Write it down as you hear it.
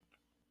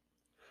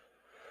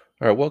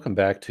All right, welcome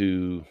back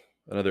to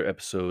another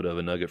episode of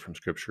a Nugget from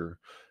Scripture.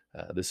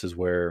 This is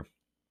where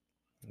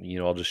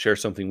I'll just share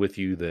something with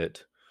you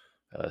that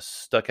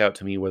stuck out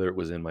to me, whether it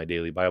was in my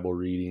daily Bible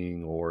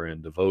reading or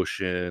in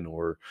devotion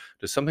or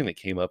just something that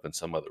came up in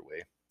some other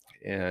way.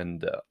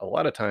 And a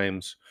lot of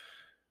times,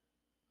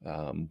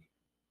 um,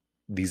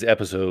 these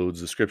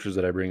episodes, the scriptures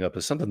that I bring up,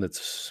 is something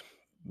that's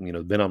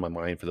been on my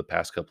mind for the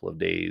past couple of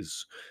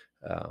days.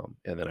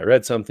 And then I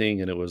read something,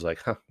 and it was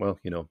like, huh, well,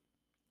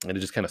 and it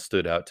just kind of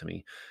stood out to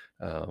me.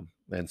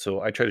 And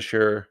so I try to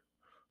share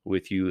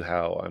with you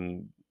how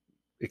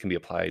it can be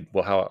applied,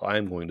 well, how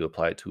I'm going to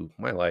apply it to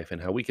my life and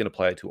how we can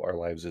apply it to our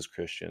lives as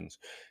Christians.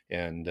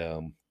 And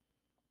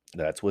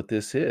that's what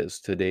this is.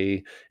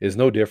 Today is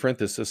no different.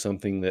 This is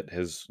something that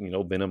has,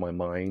 been in my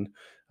mind,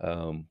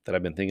 that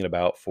I've been thinking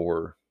about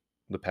for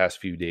the past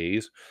few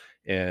days.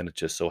 And it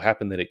just so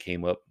happened that it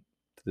came up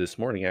this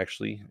morning,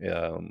 actually,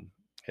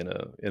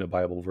 in a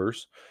Bible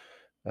verse,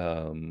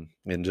 and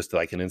just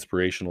like an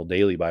inspirational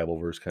daily Bible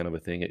verse kind of a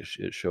thing.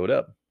 It showed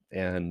up,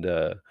 and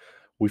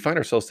we find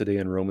ourselves today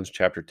in Romans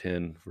chapter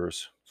 10,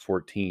 verse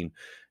 14,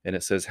 and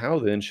it says, "How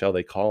then shall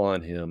they call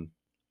on him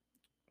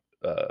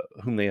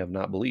whom they have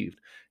not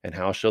believed? And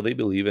how shall they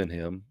believe in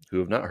him who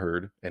have not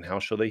heard? And how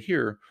shall they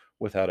hear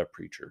without a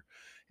preacher?"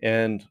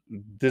 And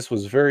this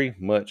was very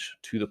much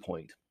to the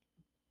point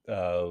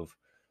of,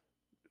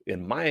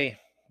 in my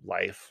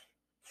life,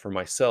 for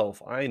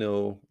myself, I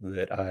know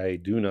that I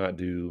do not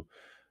do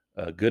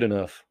a good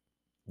enough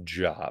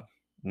job.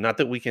 Not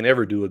that we can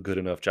ever do a good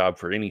enough job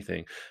for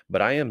anything,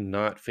 but I am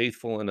not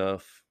faithful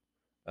enough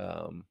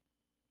um,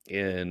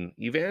 in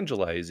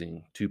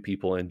evangelizing to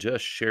people and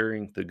just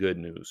sharing the good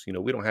news.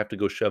 We don't have to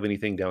go shove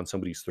anything down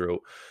somebody's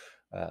throat,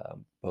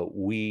 but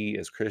we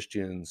as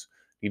Christians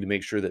need to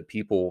make sure that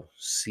people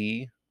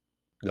see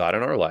God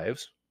in our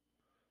lives,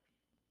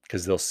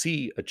 because they'll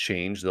see a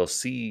change. They'll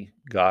see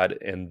God,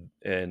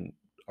 and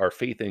our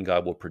faith in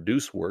God will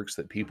produce works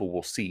that people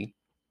will see,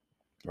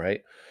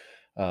 right?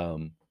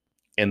 Um,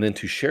 and then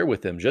to share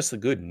with them just the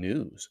good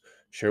news,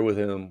 share with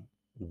them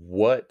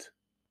what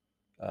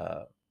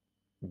uh,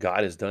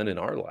 God has done in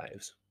our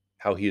lives,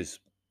 how He has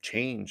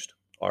changed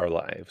our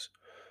lives,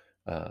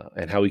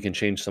 and how we can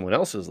change someone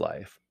else's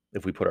life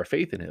if we put our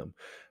faith in Him.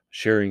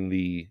 Sharing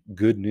the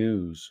good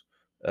news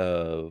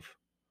of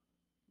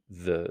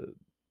the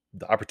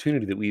the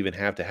opportunity that we even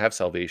have to have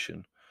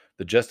salvation,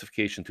 the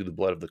justification through the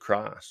blood of the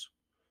cross.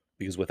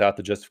 Because without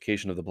the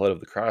justification of the blood of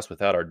the cross,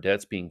 without our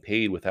debts being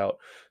paid, without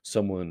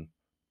someone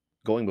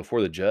going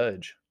before the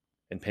judge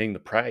and paying the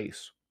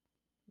price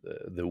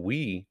that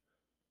we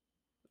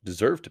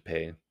deserve to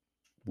pay,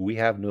 we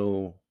have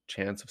no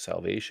chance of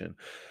salvation.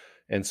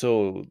 And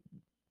so,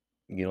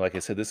 like I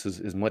said, this is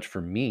as much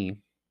for me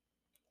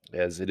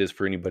as it is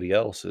for anybody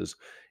else. Is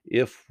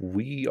if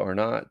we are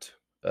not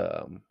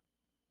um,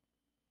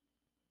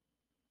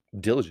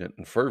 diligent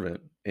and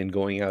fervent in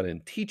going out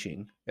and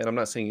teaching, and I'm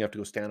not saying you have to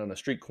go stand on a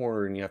street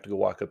corner and you have to go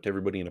walk up to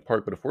everybody in a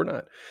park, but if we're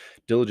not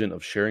diligent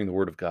of sharing the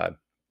word of God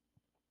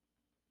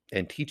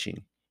and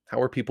teaching,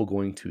 how are people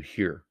going to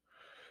hear?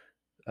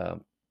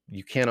 Um,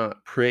 you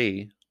cannot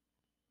pray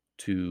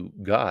to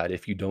God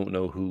if you don't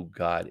know who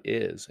God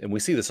is. And we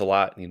see this a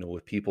lot,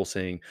 with people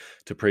saying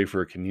to pray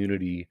for a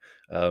community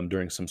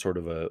during some sort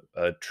of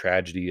a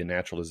tragedy, a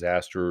natural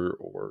disaster,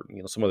 or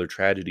some other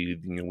tragedy.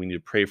 We need to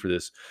pray for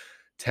this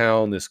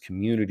town, this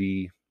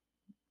community.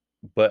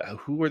 But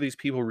who are these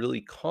people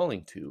really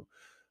calling to?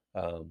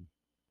 Um,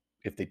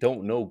 if they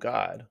don't know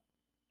God,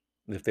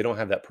 if they don't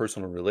have that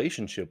personal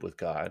relationship with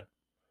God,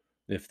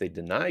 if they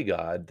deny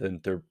God, then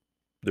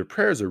their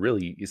prayers are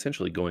really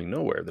essentially going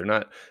nowhere. They're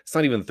not. It's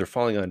not even that they're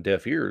falling on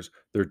deaf ears.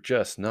 They're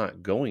just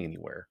not going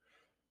anywhere.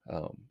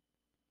 Um,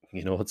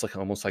 it's like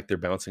almost like they're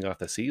bouncing off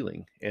the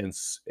ceiling. And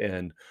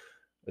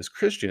as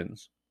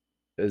Christians,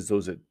 as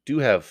those that do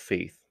have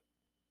faith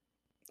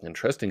and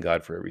trust in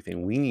God for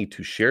everything, we need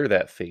to share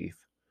that faith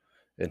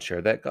and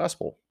share that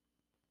gospel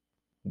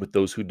with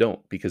those who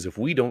don't. Because if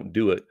we don't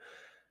do it,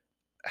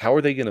 how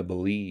are they going to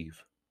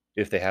believe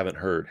if they haven't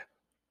heard?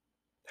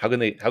 How can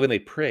they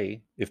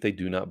pray if they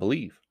do not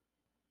believe?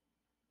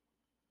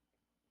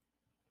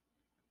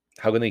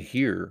 How can they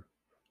hear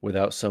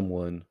without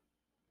someone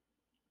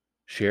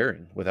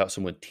sharing, without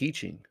someone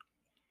teaching?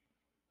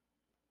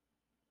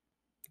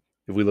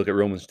 If we look at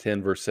Romans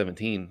 10, verse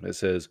 17, it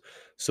says,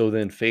 "So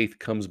then faith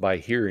comes by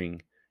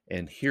hearing,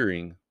 and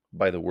hearing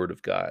by the word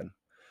of God."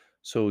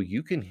 So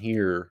you can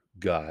hear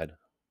God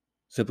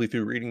simply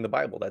through reading the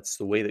Bible. That's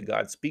the way that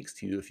God speaks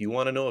to you. If you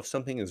want to know if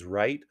something is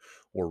right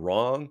or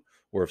wrong,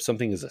 or if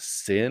something is a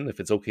sin, if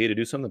it's okay to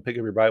do something, pick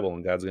up your Bible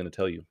and God's going to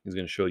tell you. He's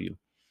going to show you.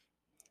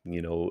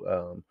 You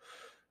know,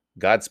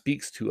 God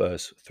speaks to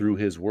us through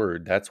His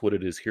Word. That's what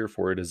it is here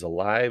for. It is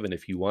alive, and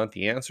if you want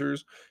the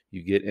answers,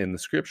 you get in the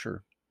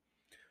Scripture.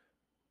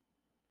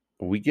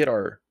 We get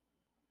our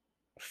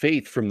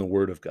faith from the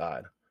Word of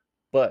God,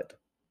 but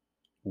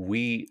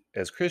we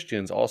as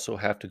Christians also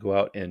have to go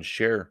out and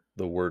share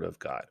the Word of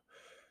God.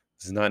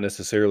 This does not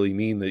necessarily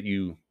mean that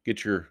you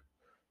get your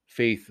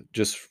faith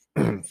just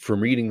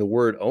from reading the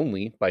word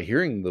only, by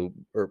hearing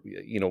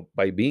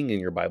by being in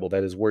your Bible.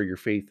 That is where your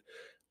faith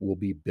will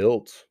be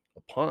built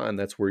upon.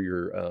 That's where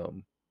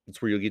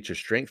you'll get your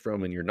strength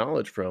from and your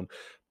knowledge from.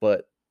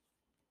 But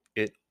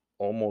it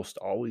almost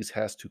always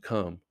has to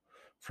come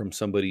from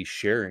somebody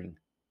sharing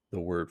the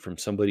word, from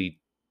somebody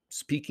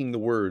speaking the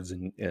words,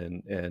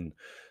 and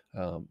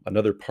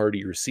another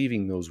party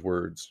receiving those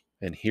words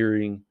and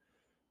hearing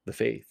the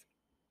faith.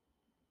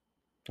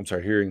 I'm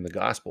sorry, hearing the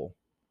gospel.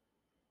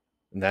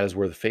 And that is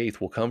where the faith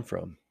will come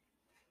from.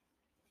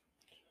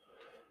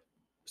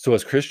 So,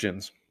 as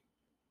Christians,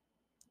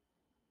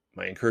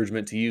 my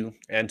encouragement to you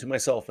and to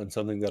myself, and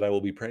something that I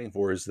will be praying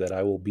for, is that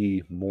I will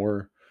be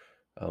more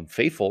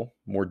faithful,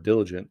 more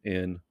diligent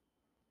in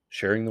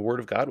sharing the word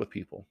of God with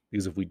people.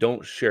 Because if we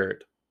don't share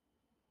it,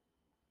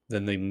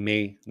 then they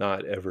may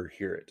not ever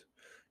hear it.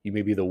 You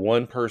may be the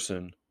one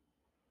person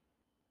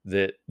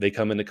that they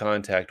come into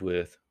contact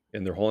with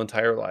in their whole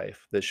entire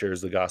life that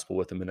shares the gospel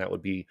with them, and that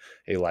would be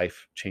a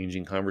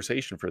life-changing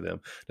conversation for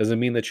them. Doesn't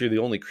mean that you're the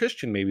only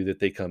Christian maybe that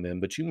they come in,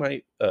 but you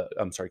might,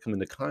 come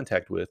into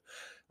contact with.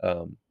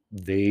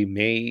 They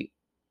may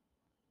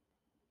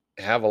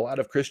have a lot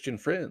of Christian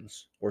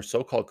friends or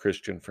so-called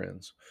Christian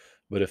friends,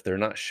 but if they're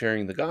not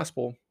sharing the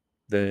gospel,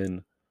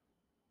 then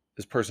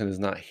this person is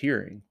not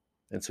hearing.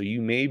 And so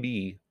you may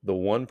be the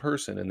one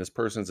person in this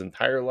person's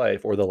entire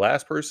life, or the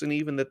last person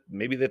even that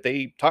maybe that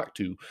they talk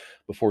to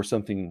before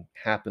something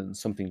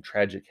happens, something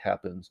tragic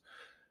happens.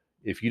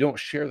 If you don't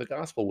share the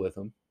gospel with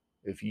them,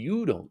 if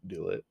you don't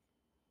do it,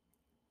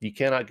 you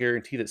cannot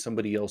guarantee that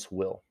somebody else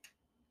will.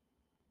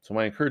 So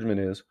my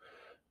encouragement is,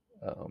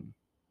 um,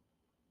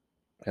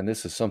 and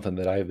this is something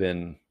that I've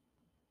been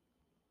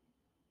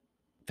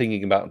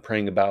thinking about and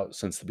praying about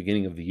since the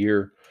beginning of the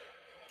year,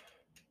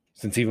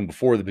 since even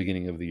before the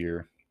beginning of the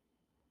year.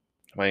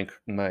 My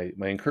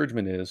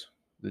encouragement is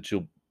that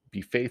you'll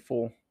be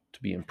faithful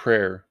to be in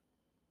prayer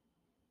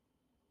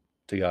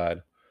to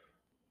God,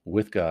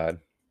 with God,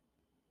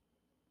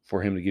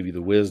 for Him to give you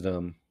the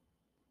wisdom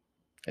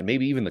and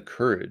maybe even the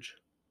courage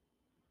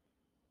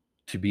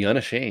to be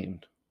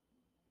unashamed,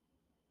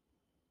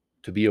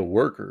 to be a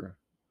worker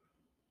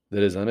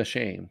that is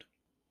unashamed,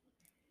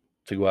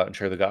 to go out and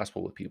share the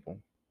gospel with people.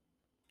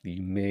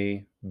 You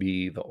may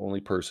be the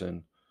only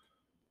person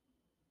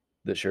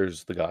that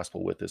shares the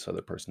gospel with this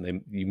other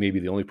person. You may be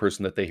the only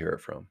person that they hear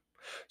it from.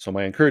 So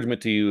my encouragement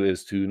to you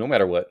is to, no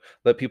matter what,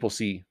 let people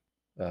see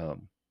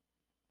um,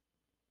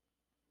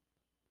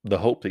 the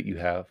hope that you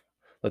have.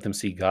 Let them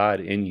see God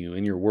in you,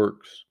 in your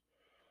works,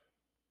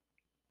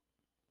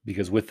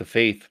 because with the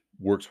faith,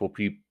 works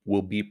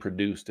will be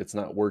produced. It's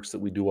not works that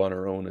we do on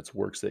our own. It's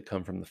works that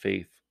come from the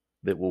faith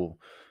that will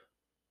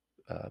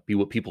be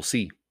what people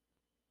see.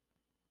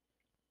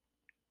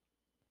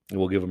 It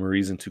will give them a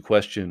reason to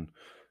question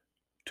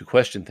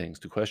things,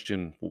 to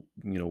question,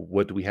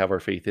 what do we have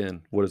our faith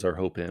in? What is our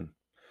hope in?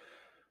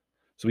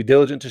 So be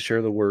diligent to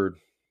share the word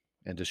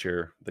and to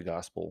share the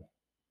gospel,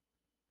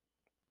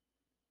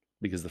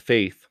 because the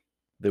faith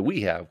that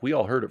we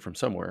all heard it from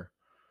somewhere.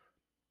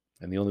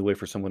 And the only way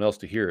for someone else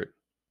to hear it,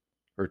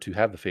 or to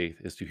have the faith,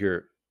 is to hear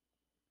it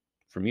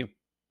from you.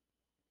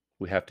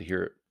 We have to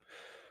hear it.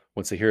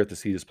 Once they hear it, the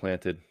seed is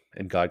planted,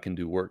 and God can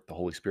do work. The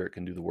Holy Spirit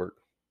can do the work.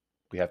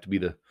 We have to be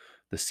the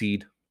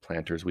seed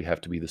planters. We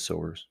have to be the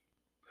sowers.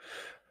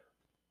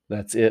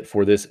 That's it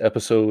for this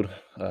episode.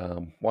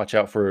 Watch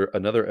out for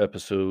another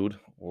episode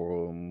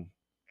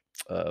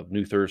of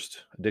New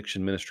Thirst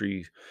Addiction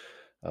Ministry,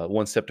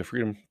 One Step to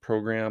Freedom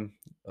program.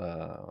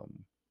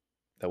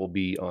 That will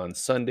be on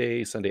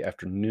Sunday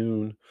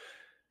afternoon.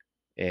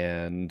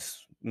 And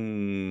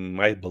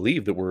I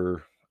believe that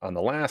we're on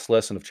the last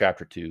lesson of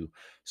chapter 2.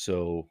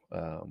 So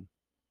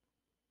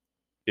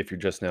if you're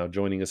just now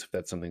joining us, if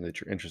that's something that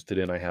you're interested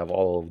in, I have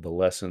all of the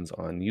lessons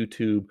on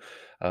YouTube.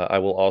 I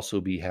will also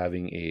be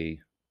having a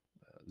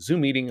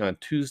Zoom meeting on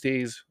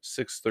Tuesdays,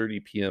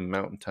 6:30 p.m.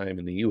 Mountain Time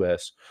in the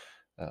U.S.,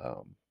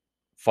 um,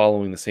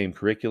 following the same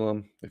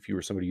curriculum. If you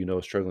or somebody you know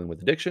is struggling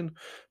with addiction,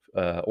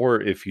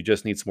 or if you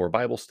just need some more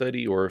Bible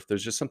study, or if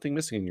there's just something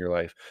missing in your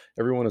life,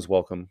 everyone is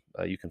welcome.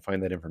 You can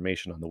find that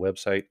information on the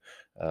website,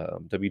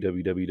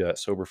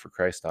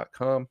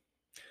 www.soberforchrist.com.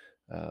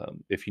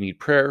 If you need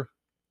prayer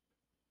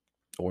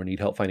or need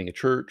help finding a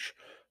church,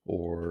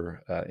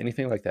 or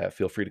anything like that,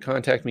 feel free to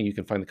contact me. You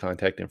can find the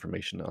contact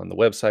information on the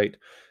website.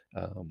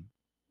 Um,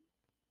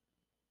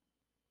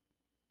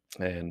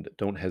 and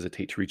don't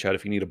hesitate to reach out.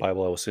 If you need a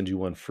Bible, I will send you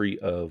one free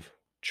of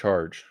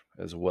charge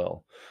as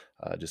well.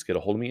 Just get a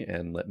hold of me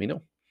and let me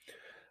know.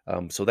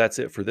 So that's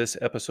it for this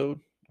episode.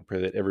 I pray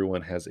that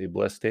everyone has a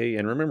blessed day.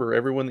 And remember,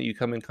 everyone that you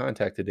come in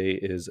contact today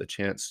is a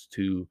chance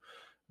to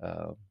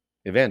uh,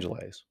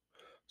 evangelize.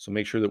 So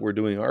make sure that we're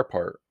doing our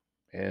part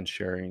and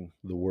sharing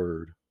the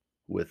word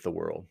with the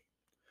world.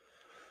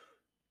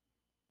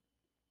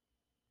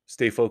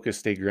 Stay focused,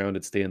 stay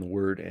grounded, stay in the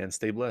word, and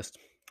stay blessed.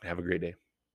 Have a great day.